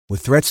With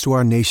threats to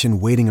our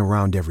nation waiting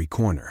around every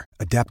corner,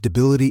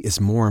 adaptability is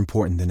more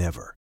important than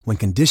ever. When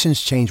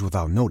conditions change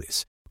without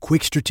notice,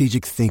 quick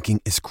strategic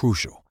thinking is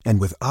crucial.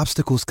 And with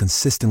obstacles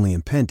consistently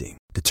impending,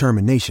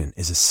 determination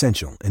is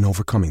essential in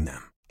overcoming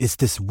them. It's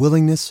this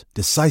willingness,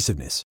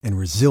 decisiveness, and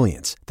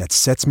resilience that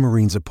sets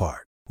Marines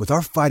apart. With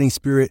our fighting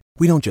spirit,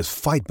 we don't just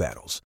fight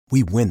battles,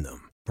 we win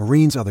them.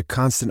 Marines are the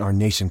constant our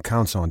nation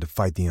counts on to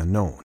fight the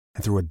unknown.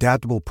 And through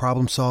adaptable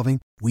problem solving,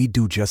 we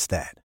do just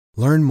that.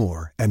 Learn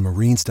more at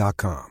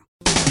marines.com.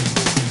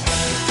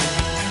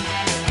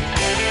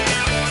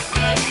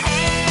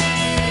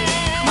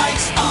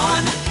 Mike's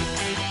on.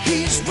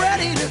 He's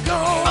ready to go.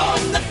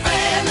 On the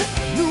Fan.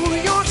 New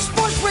York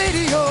Sports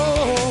Radio.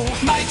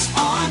 Mike's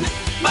on.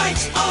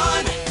 Mike's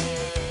on.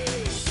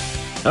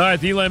 All right,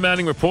 the Eli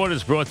Manning Report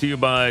is brought to you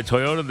by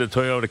Toyota. The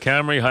Toyota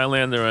Camry,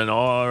 Highlander, and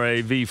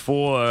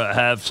RAV4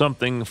 have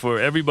something for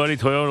everybody.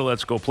 Toyota,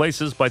 let's go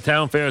places. By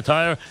Town Fair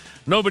Tire.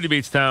 Nobody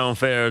beats Town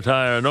Fair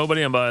Tire.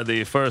 Nobody. And by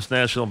the First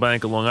National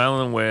Bank of Long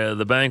Island, where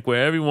the bank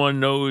where everyone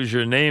knows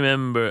your name,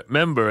 member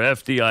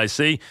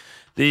FDIC.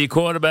 The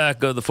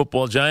quarterback of the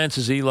football Giants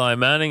is Eli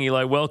Manning.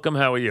 Eli, welcome.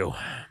 How are you?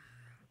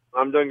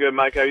 I'm doing good,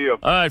 Mike. How are you?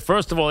 All right,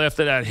 first of all,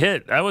 after that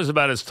hit, that was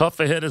about as tough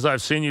a hit as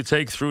I've seen you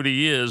take through the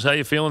years. How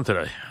you feeling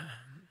today?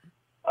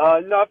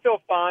 No, I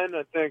feel fine.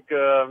 I think,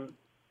 I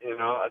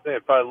think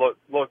it probably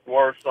looked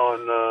worse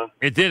on.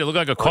 It did. It looked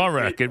like a car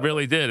wreck. It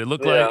really did. It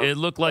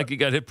looked like you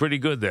got hit pretty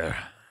good there.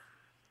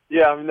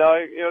 Yeah, no,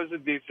 it was a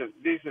decent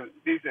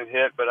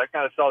hit, but I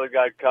kind of saw the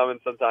guy coming.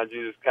 Sometimes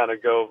you just kind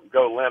of go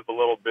limp a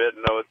little bit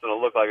and know it's going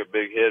to look like a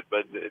big hit,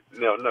 but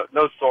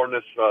no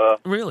soreness.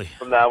 Really?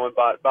 From that one,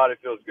 body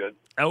feels good.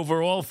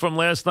 Overall, from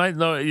last night,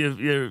 no,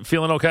 you're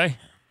feeling okay?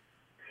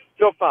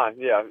 Feel fine,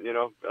 yeah.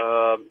 You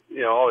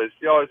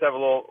always have a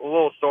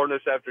little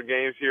soreness after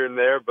games here and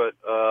there, but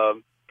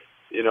was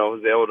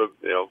able to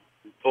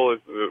fully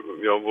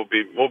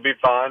we'll be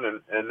fine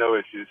and no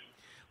issues.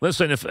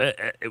 Listen, if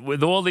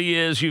with all the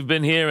years you've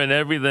been here and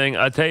everything,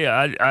 I tell you,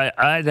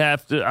 I'd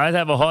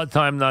have a hard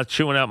time not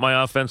chewing out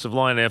my offensive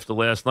line after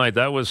last night.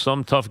 That was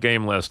some tough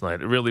game last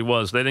night. It really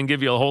was. They didn't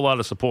give you a whole lot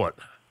of support.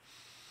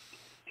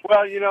 Well,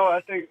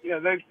 I think I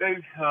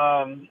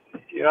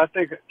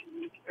think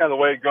kind of the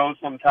way it goes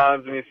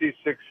sometimes when you see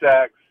 6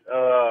 sacks,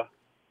 the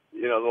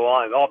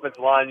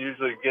offensive line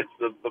usually gets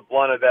the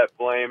blunt of that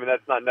blame, and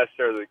that's not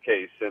necessarily the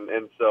case.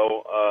 And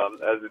so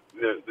as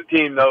the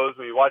team knows,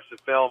 when you watch the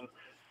film,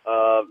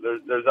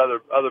 there's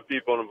other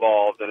people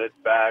involved, and it's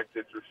backs,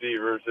 it's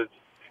receivers, it's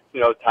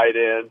tight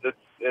ends,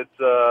 it's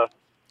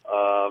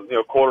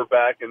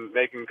quarterback and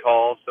making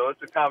calls. So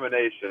it's a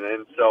combination,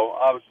 and so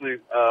obviously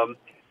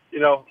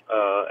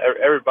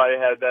everybody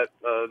had that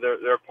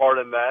their part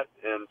in that,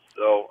 and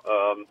so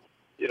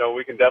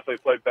we can definitely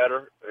play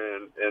better,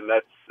 and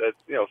that's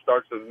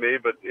starts with me,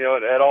 but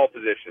at all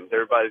positions,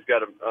 everybody's got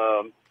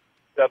to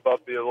step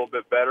up, be a little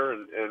bit better,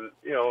 and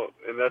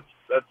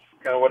that's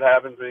kind of what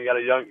happens when you got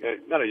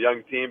not a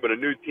young team, but a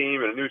new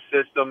team and a new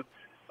system.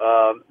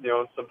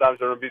 Sometimes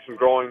there will be some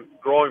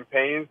growing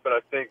pains, but I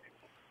think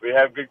we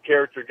have good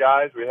character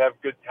guys, we have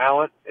good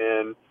talent,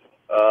 and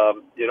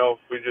if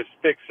we just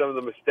fix some of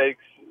the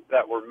mistakes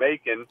that we're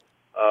making,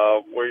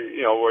 where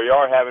you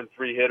are having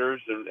 3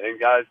 hitters and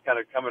guys kind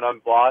of coming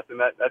unblocked, and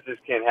that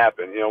just can't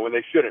happen, when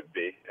they shouldn't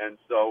be. And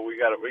so we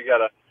gotta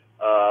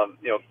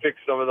fix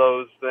some of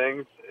those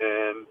things,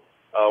 and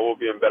we'll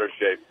be in better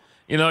shape.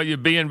 You're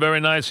being very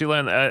nice, Eli,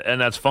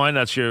 and that's fine.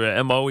 That's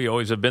your MO. You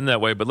always have been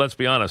that way. But let's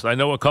be honest. I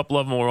know a couple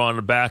of them were on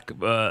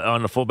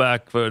the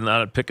fullback for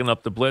not picking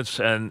up the blitz,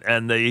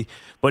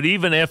 but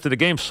even after the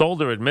game,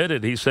 Solder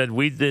admitted, he said,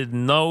 we did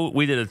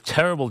a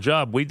terrible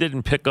job. We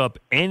didn't pick up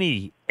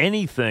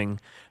anything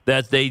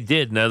that they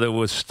did. Now, there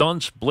was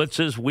stunts,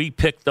 blitzes. We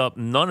picked up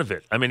none of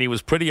it. I mean, he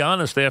was pretty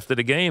honest after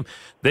the game.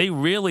 They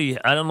really,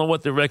 I don't know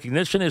what the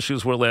recognition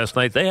issues were last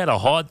night. They had a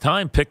hard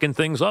time picking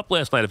things up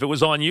last night. If it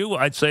was on you,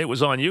 I'd say it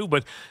was on you,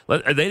 but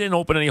they didn't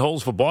open any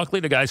holes for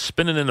Barkley. The guy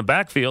spinning in the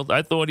backfield.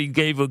 I thought he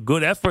gave a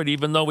good effort,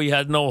 even though he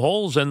had no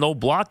holes and no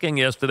blocking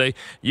yesterday.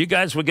 You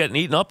guys were getting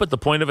eaten up at the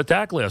point of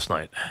attack last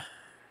night.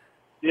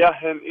 Yeah,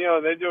 and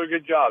they do a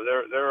good job.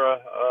 They're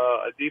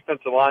a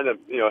defensive line that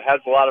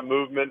has a lot of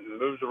movement and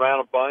moves around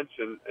a bunch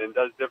and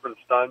does different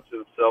stunts.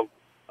 And so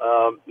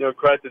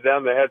credit to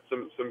them. They had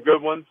some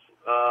good ones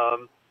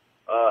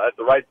at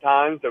the right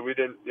times that we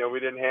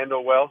didn't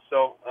handle well.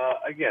 So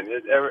again,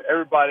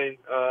 everybody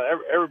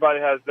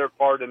has their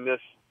part in this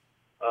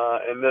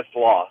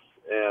loss,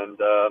 and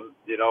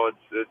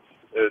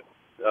it's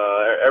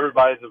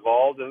everybody's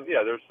involved. And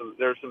yeah,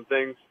 there's some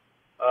things.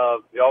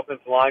 The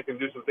offensive line can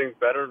do some things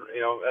better.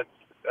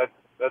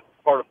 That's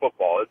part of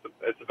football.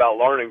 It's about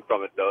learning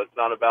from it, though. It's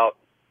not about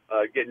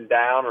getting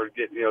down or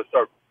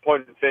start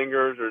pointing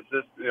fingers or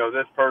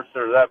this person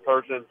or that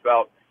person. It's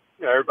about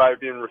everybody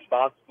being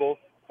responsible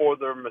for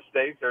their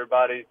mistakes.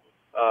 Everybody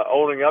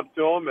owning up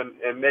to them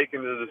and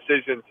making the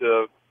decision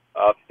to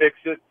fix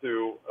it,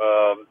 to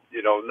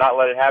not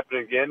let it happen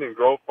again and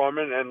grow from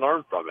it and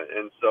learn from it.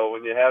 And so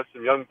when you have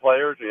some young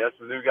players and you have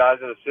some new guys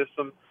in the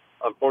system,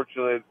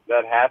 unfortunately,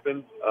 that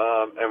happens,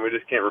 and we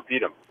just can't repeat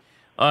them.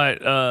 All right.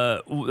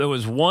 There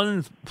was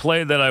one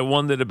play that I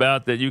wondered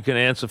about that you can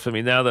answer for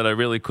me now that I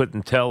really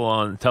couldn't tell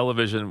on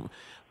television.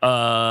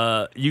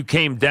 You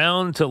came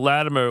down to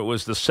Latimer. It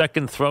was the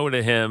second throw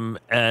to him,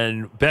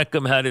 and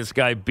Beckham had his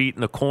guy beat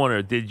in the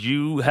corner. Did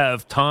you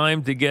have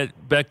time to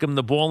get Beckham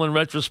the ball in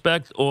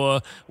retrospect,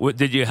 or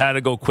did you have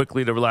to go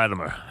quickly to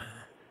Latimer?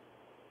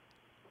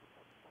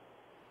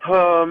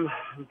 I'm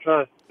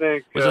trying to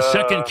think. It was a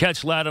second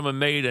catch Latimer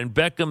made, and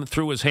Beckham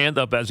threw his hand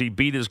up as he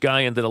beat his guy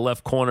into the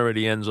left corner of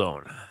the end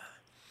zone.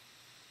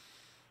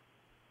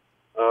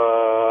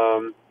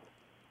 You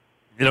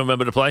don't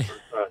remember the play?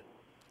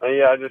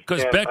 Yeah, I just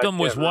because Beckham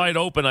was wide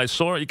open. I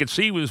saw it. You could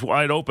see he was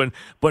wide open,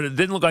 but it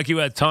didn't look like you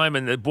had time,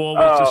 and the ball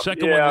was the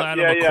second one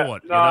Latimer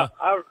caught. No,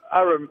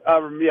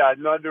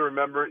 I do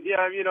remember.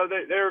 Yeah,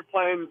 they were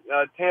playing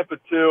Tampa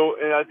 2,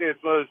 and I think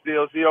it's one of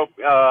those deals.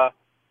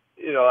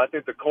 I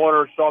think the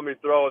corner saw me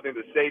throw. I think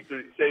the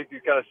safety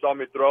kind of saw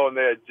me throw, and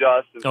they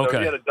adjust. And so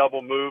he had a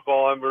double move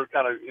on. We were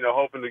kind of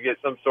hoping to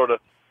get some sort of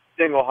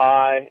single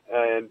high,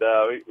 and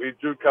we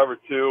drew cover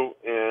 2,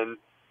 and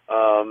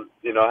I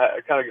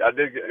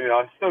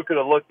still could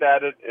have looked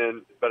at it,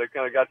 but I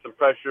kind of got some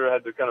pressure. I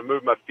had to kind of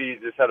move my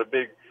feet. Just had a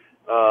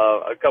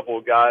couple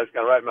of guys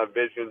kind of right in my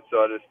vision.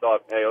 So I just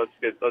thought, hey, let's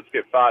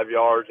get 5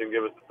 yards and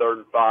give us the 3rd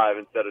and 5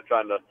 instead of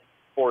trying to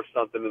force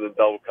something in the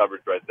double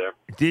coverage right there.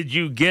 Did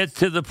you get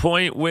to the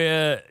point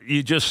where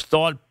you just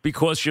thought,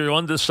 because you're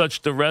under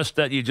such duress,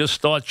 that you just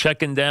start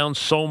checking down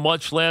so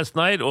much last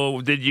night,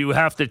 or did you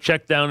have to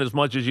check down as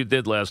much as you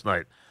did last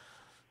night?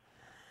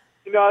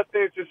 I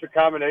think it's just a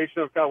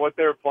combination of kind of what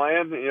they were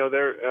playing. They are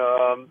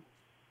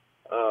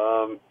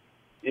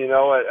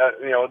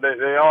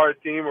a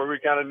team where we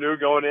kind of knew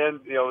going in.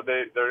 They're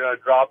going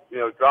to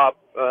drop.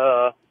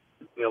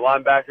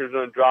 Linebackers are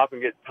going to drop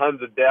and get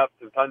tons of depth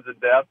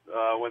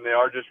when they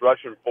are just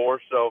rushing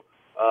force. So,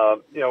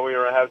 we are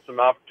going to have some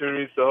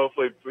opportunities to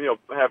hopefully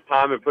have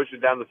time and push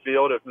it down the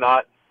field. If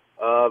not,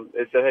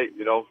 they said, hey,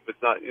 if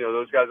it's not,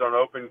 those guys aren't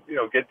open.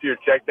 Get to your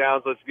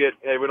checkdowns.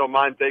 Hey, we don't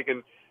mind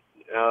taking.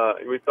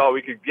 We thought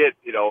we could get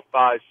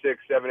 5,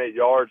 6, 7, 8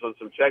 yards on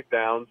some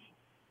checkdowns.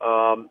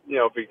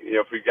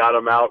 If we got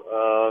them out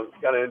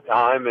kind of in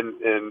time,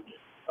 and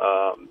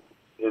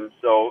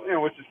so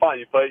which is fine.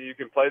 You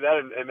can play that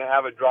and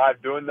have a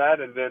drive doing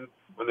that, and then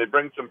when they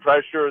bring some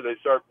pressure, they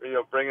start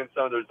bringing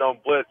some of their zone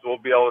blitz. We'll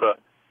be able to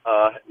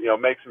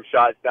make some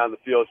shots down the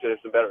field, so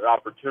there's some better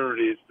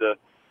opportunities to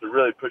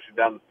really push it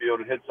down the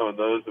field and hit some of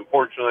those.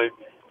 Unfortunately.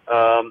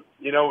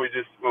 We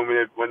just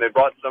when they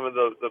brought some of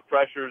the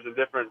pressures and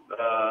different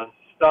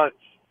stunts,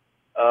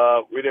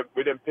 we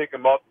didn't pick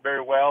them up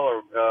very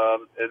well,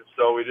 and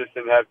so we just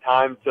didn't have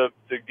time to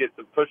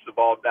push the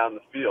ball down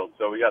the field.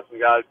 So we got some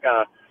guys kind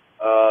of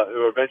who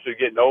were eventually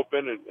getting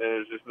open, and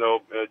there's just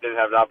didn't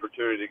have an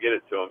opportunity to get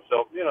it to them.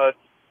 So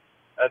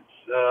that's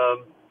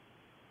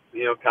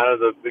kind of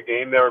the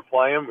game they were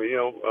playing.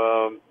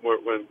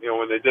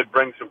 When they did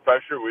bring some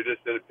pressure, we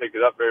just didn't pick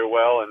it up very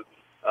well, and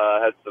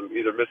had some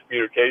either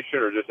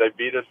miscommunication or just they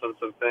beat us on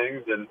some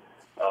things, and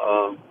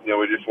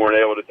we just weren't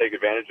able to take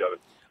advantage of it.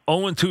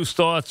 0-2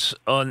 starts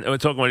we're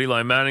talking about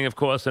Eli Manning, of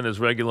course, and his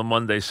regular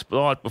Monday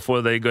start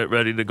before they get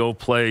ready to go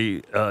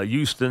play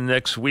Houston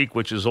next week,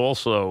 which is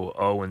also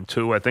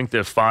 0-2. I think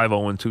they're 5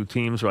 0-2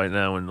 teams right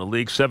now in the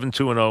league,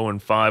 7-2-0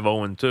 and 5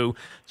 0-2.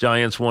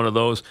 Giants, one of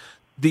those.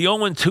 The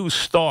 0-2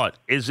 start,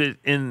 is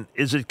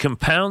it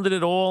compounded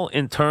at all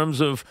in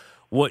terms of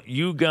what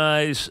you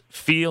guys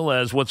feel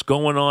as what's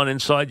going on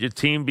inside your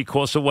team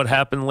because of what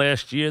happened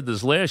last year?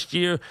 Does last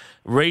year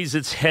raise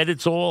its head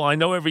at all? I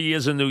know every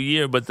year's a new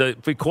year,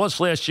 but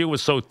because last year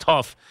was so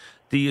tough,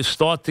 do you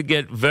start to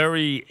get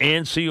very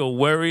antsy or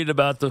worried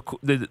about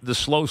the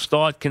slow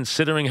start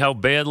considering how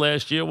bad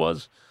last year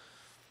was?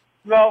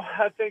 No,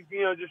 I think,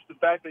 just the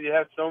fact that you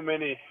have so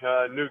many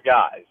new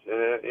guys,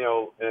 and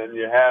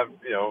you have,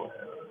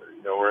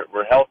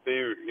 we're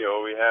healthy.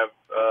 We have,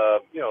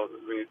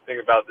 when you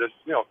think about this,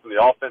 from the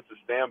offensive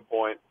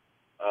standpoint,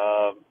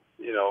 4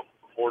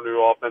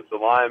 new offensive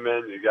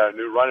linemen. You got a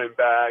new running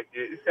back.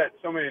 You've got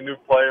so many new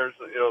players.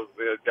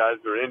 We had guys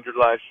that were injured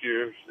last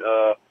year,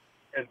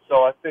 and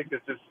so I think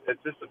it's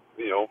just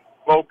a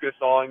focus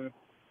on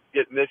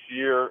getting this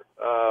year,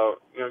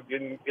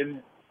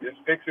 just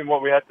fixing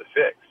what we have to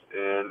fix,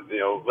 and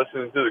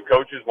listening to the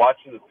coaches,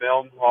 watching the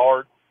film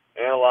hard,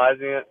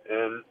 analyzing it,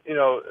 and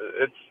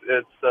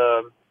it's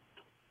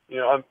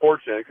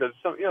unfortunate because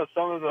some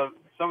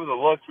of the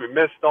looks we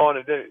missed on,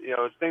 and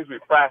it's things we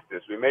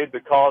practiced. We made the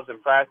calls in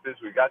practice.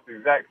 We got the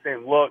exact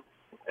same look,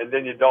 and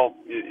then you don't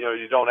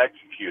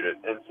execute it,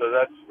 and so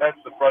that's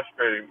the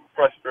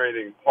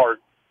frustrating part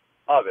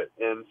of it.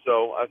 And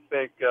so I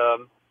think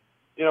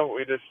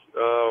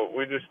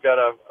we just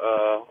gotta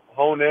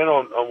hone in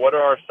on what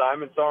our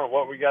assignments are and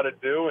what we got to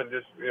do, and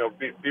just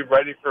be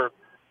ready for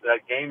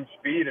that game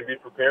speed and be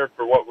prepared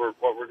for what we're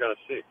going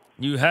to see.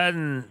 You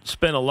hadn't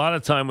spent a lot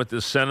of time with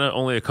this center,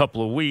 only a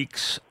couple of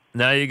weeks.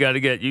 Now you got to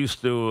get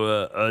used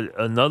to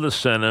another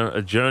center,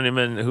 a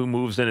journeyman who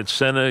moves in at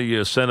center.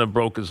 Your center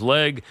broke his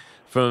leg.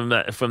 From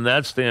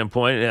that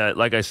standpoint,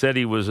 like I said,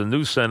 he was a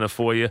new center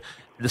for you.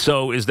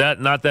 So is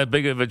that not that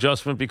big of an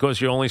adjustment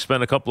because you only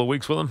spent a couple of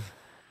weeks with him?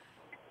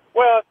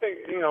 Well, I think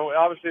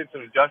obviously it's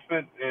an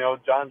adjustment.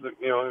 John's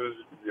he was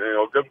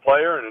a good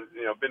player and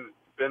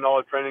been all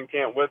the training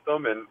camp with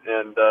them, and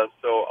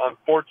so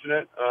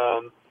unfortunate.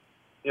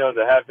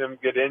 To have him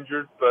get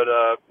injured, but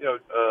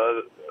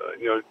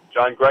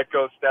John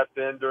Greco stepped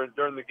in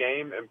during the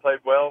game and played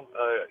well.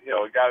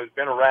 A guy who's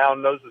been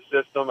around, knows the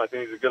system. I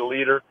think he's a good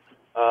leader.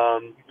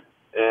 And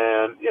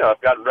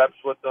I've gotten reps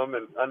with them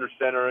and under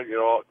center,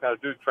 kind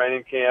of do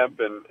training camp,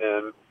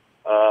 and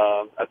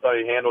I thought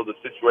he handled the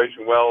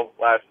situation well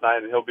last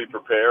night, and he'll be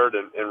prepared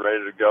and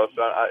ready to go.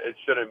 So it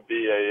shouldn't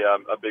be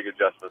a big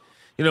adjustment.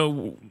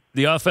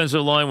 The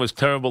offensive line was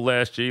terrible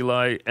last year,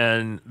 Eli,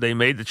 and they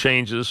made the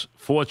changes,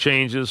 4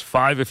 changes,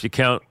 5 if you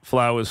count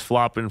Flowers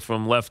flopping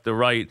from left to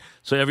right.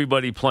 So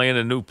everybody playing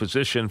a new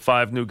position,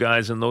 5 new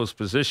guys in those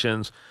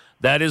positions.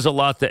 That is a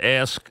lot to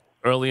ask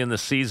early in the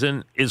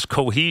season. Is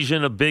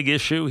cohesion a big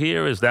issue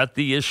here? Is that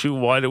the issue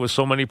why there was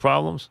so many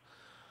problems?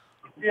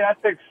 Yeah, I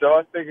think so.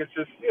 I think it's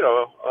just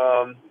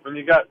when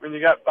you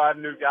got 5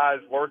 new guys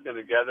working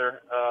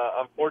together,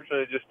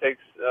 unfortunately, it just takes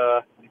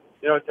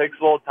it takes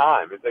a little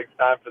time. It takes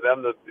time for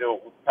them to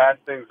pass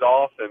things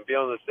off and be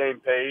on the same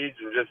page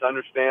and just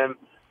understand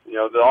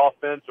the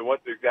offense and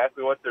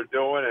exactly what they're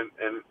doing,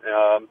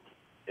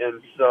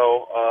 and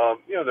so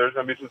there's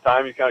going to be some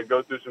time you kind of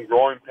go through some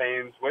growing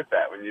pains with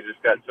that when you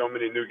just got so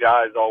many new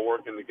guys all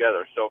working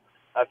together. So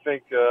I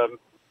think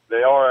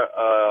they are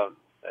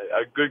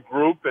a good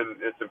group,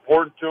 and it's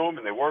important to them,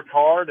 and they work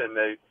hard, and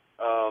they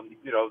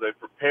they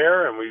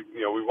prepare, and we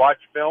watch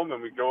film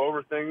and we go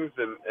over things,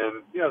 and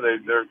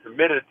they're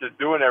committed to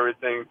doing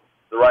everything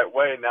the right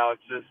way. Now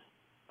it's just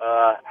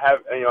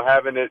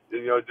having it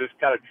just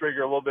kind of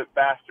trigger a little bit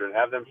faster and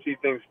have them see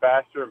things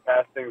faster and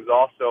pass things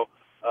off. So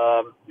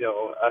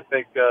I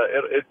think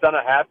it's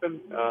gonna happen,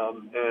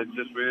 and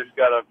we just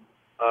gotta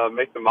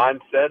make the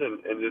mindset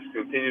and just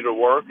continue to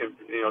work and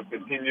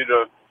continue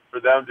for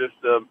them just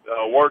to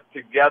work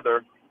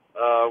together.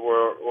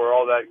 Where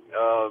all that,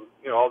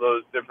 all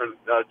those different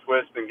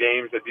twists and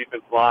games that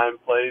defense line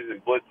plays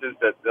and blitzes,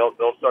 that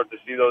they'll start to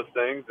see those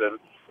things and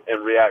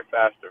react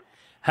faster.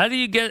 How do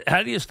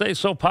you stay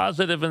so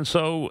positive and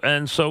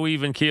so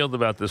even keeled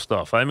about this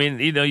stuff? I mean,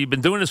 you've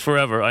been doing this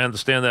forever. I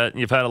understand that, and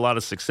you've had a lot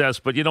of success.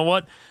 But you know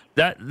what?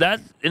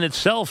 That in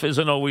itself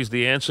isn't always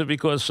the answer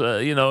because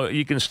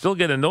you can still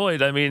get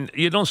annoyed. I mean,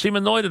 you don't seem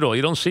annoyed at all.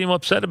 You don't seem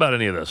upset about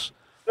any of this.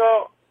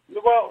 So,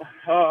 well,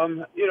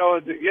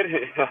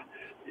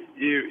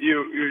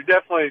 you're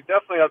definitely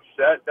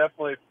upset,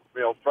 definitely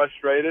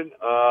frustrated.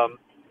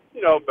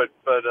 But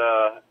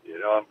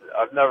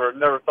I've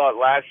never thought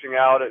lashing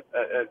out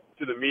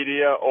to the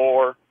media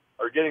or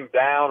getting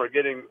down or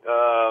getting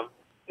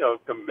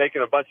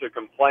making a bunch of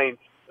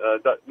complaints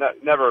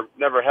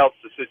never helps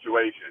the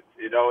situation.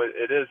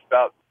 It is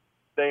about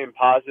staying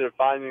positive,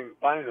 finding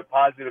the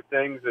positive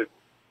things that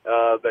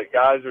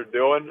guys are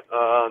doing,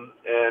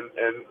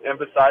 and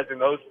emphasizing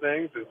those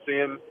things and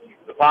seeing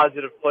the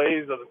positive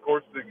plays of the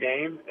course of the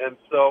game. And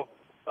so,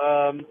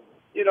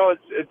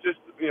 it's just,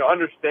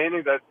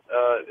 understanding that,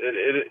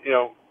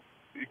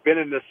 you've been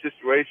in this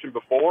situation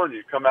before and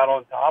you come out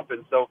on top.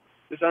 And so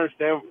just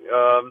understand,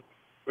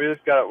 we're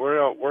going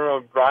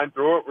to grind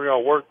through it. We're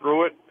going to work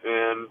through it.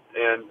 And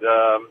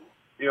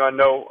I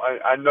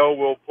know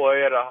we'll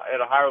play at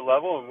a higher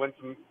level and win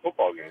some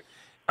football games.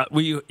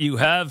 You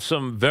have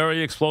some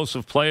very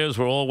explosive players.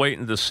 We're all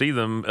waiting to see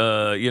them,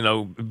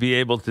 be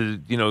able to,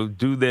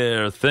 do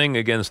their thing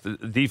against the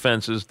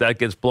defenses. That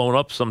gets blown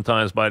up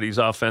sometimes by these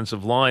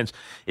offensive lines.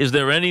 Is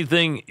there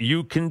anything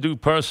you can do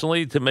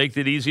personally to make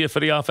it easier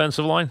for the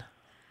offensive line?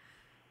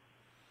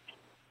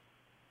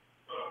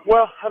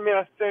 Well, I mean,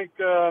 I think,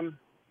 I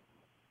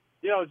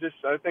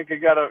think you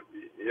got to,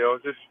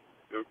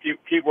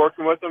 keep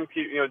working with them,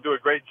 do a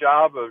great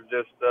job of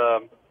just,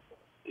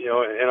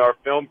 in our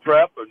film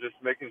prep, of just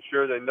making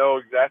sure they know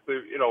exactly,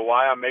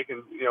 why I'm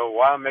making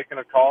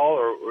a call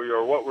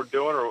or what we're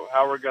doing or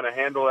how we're going to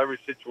handle every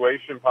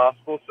situation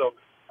possible. So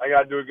I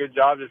got to do a good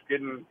job just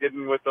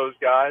getting with those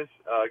guys,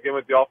 getting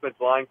with the offensive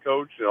line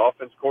coach, the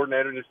offense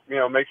coordinator, just,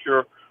 make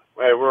sure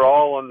we're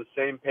all on the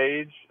same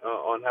page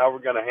on how we're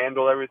going to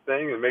handle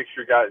everything and make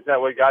sure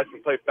that way guys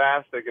can play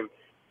fast. They can,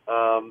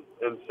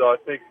 and so I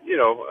think,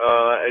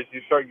 as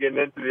you start getting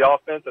into the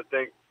offense, I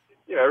think,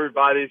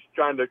 everybody's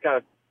trying to kind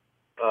of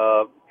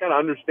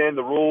understand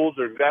the rules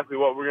or exactly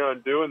what we're going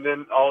to do, and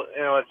then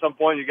at some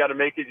point you got to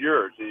make it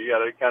yours. And you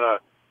got to kind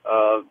of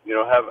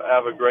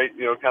have a great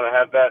kind of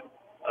have that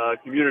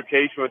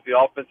communication with the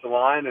offensive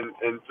line,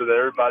 and so that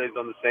everybody's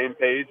on the same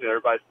page and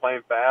everybody's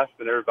playing fast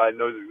and everybody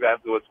knows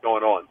exactly what's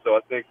going on. So I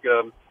think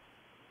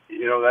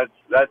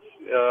that's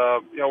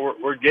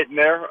we're getting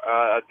there.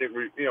 I think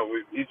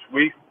each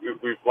week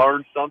we've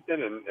learned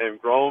something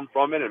and grown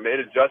from it and made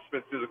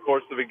adjustments through the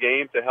course of a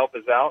game to help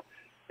us out.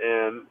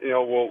 and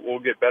we'll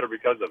get better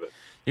because of it.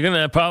 You're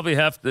going to probably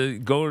have to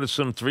go to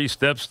some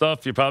three-step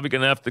stuff. You're probably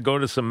going to have to go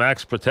to some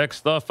max protect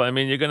stuff. I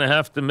mean, you're going to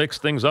have to mix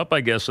things up,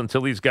 I guess,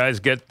 until these guys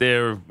get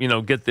their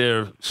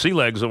sea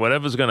legs or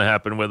whatever's going to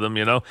happen with them.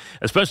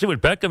 Especially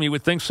with Beckham, you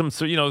would think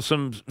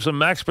some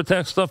max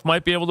protect stuff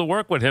might be able to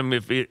work with him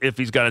if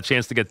he's got a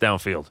chance to get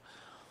downfield.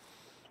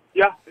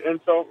 Yeah, and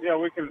so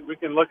we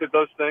can look at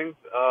those things.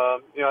 I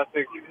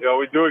think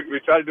we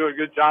try to do a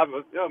good job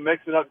of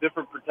mixing up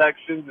different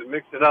protections and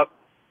mixing up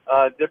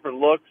different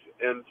looks,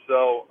 and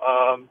so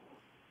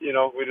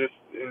we just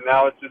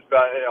now it's just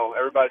about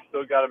everybody's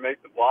still got to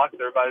make the blocks.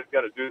 Everybody's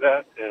got to do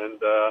that, and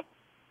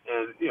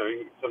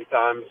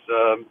sometimes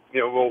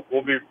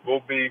we'll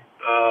be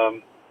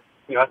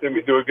I think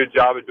we do a good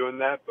job of doing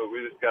that, but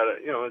we just got to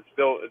it's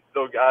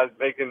still guys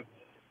making.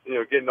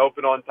 Getting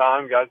open on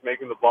time, guys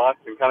making the blocks,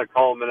 and kind of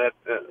calling them at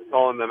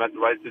the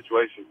right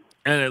situation.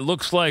 And it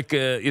looks like,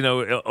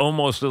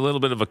 almost a little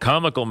bit of a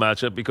comical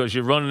matchup because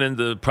you're running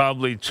into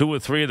probably 2 or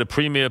 3 of the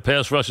premier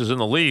pass rushers in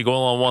the league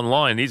all on one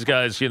line. These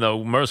guys,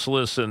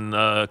 Merciless and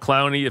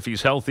Clowney, if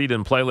he's healthy,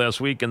 didn't play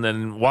last week, and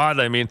then Watt.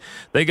 I mean,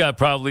 they got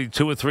probably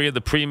 2 or 3 of the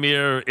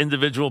premier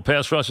individual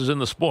pass rushers in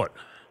the sport.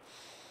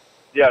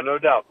 Yeah, no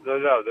doubt.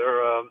 They're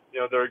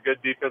a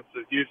good defense.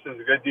 Houston's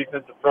a good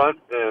defensive front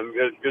and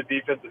good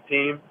defensive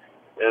team,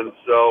 and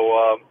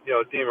so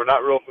a team we're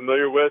not real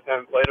familiar with,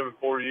 haven't played them in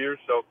 4 years.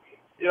 So,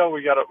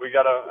 we gotta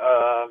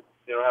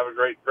have a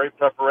great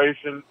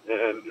preparation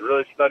and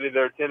really study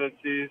their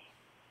tendencies,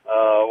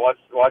 watch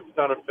a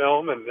ton of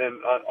film, and then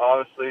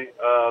obviously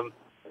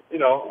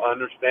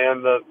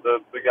understand the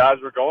guys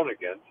we're going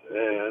against,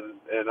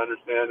 and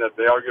understand that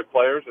they are good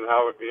players and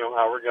how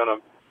we're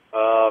gonna.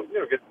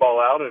 Get the ball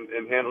out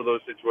and handle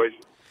those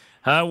situations.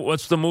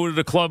 What's the mood of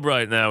the club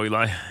right now,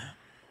 Eli?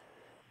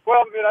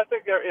 Well, I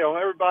think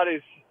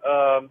everybody's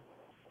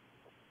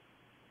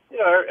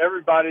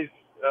everybody's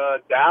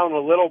down a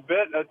little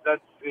bit.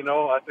 That's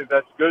I think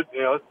that's good.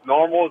 It's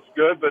normal. It's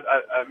good, but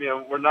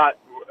we're not.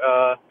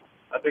 I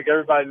think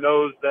everybody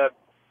knows that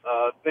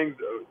things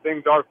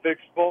are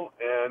fixable,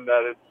 and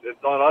that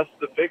it's on us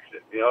to fix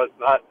it.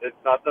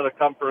 It's not going to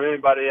come from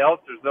anybody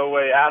else. There's no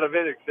way out of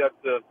it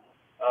except to.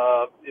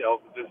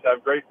 Just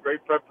have great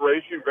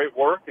preparation, great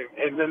work,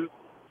 and then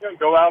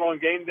go out on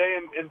game day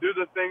and do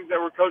the things that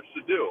we're coached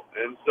to do.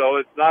 And so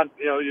it's not,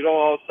 you don't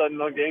all of a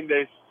sudden on game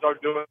day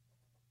start do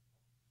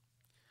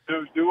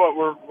what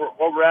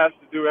we're asked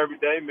to do every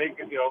day, make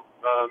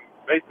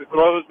the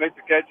throws, make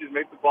the catches,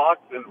 make the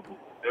blocks, and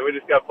we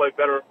just got to play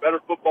better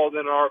football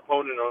than our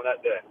opponent on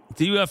that day.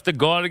 Do you have to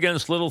guard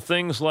against little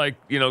things like,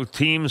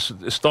 teams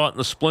starting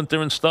to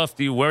splinter and stuff?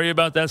 Do you worry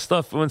about that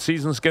stuff when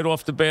seasons get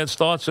off to bad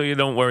starts, or you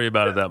don't worry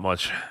about it that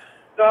much?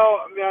 No,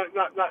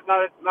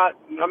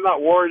 I'm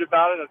not worried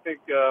about it. I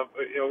think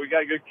we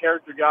got good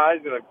character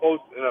guys in a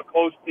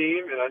close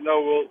team, and I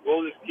know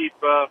we'll just keep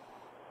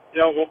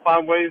we'll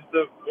find ways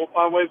to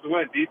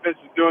win. Defense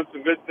is doing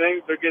some good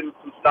things. They're getting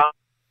some stops.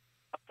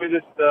 We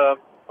just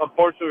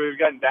unfortunately, we've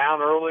gotten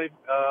down early,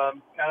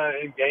 kind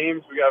of in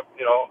games. We got,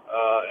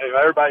 and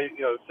everybody,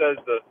 says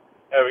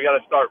hey, we got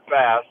to start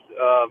fast.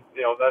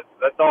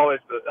 That's always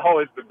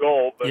the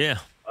goal. But, yeah.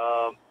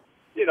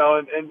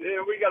 And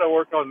we got to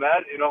work on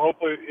that.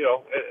 Hopefully,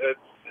 it's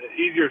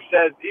easier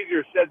said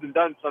than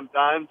done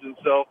sometimes. And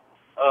so,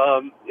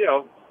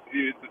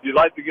 you'd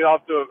like to get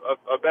off to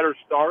a better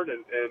start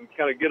and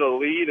kind of get a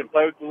lead and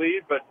play with the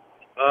lead, but.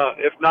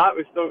 If not,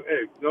 we still,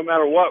 no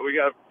matter what, we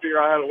got to figure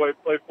out how to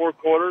play 4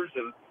 quarters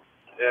and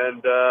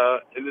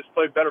just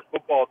play better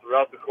football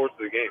throughout the course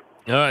of the game.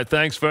 All right,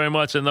 thanks very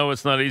much. I know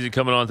it's not easy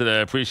coming on today.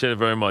 I appreciate it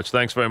very much.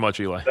 Thanks very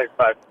much, Eli. Thanks,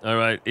 bye. All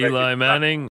right, Eli Manning.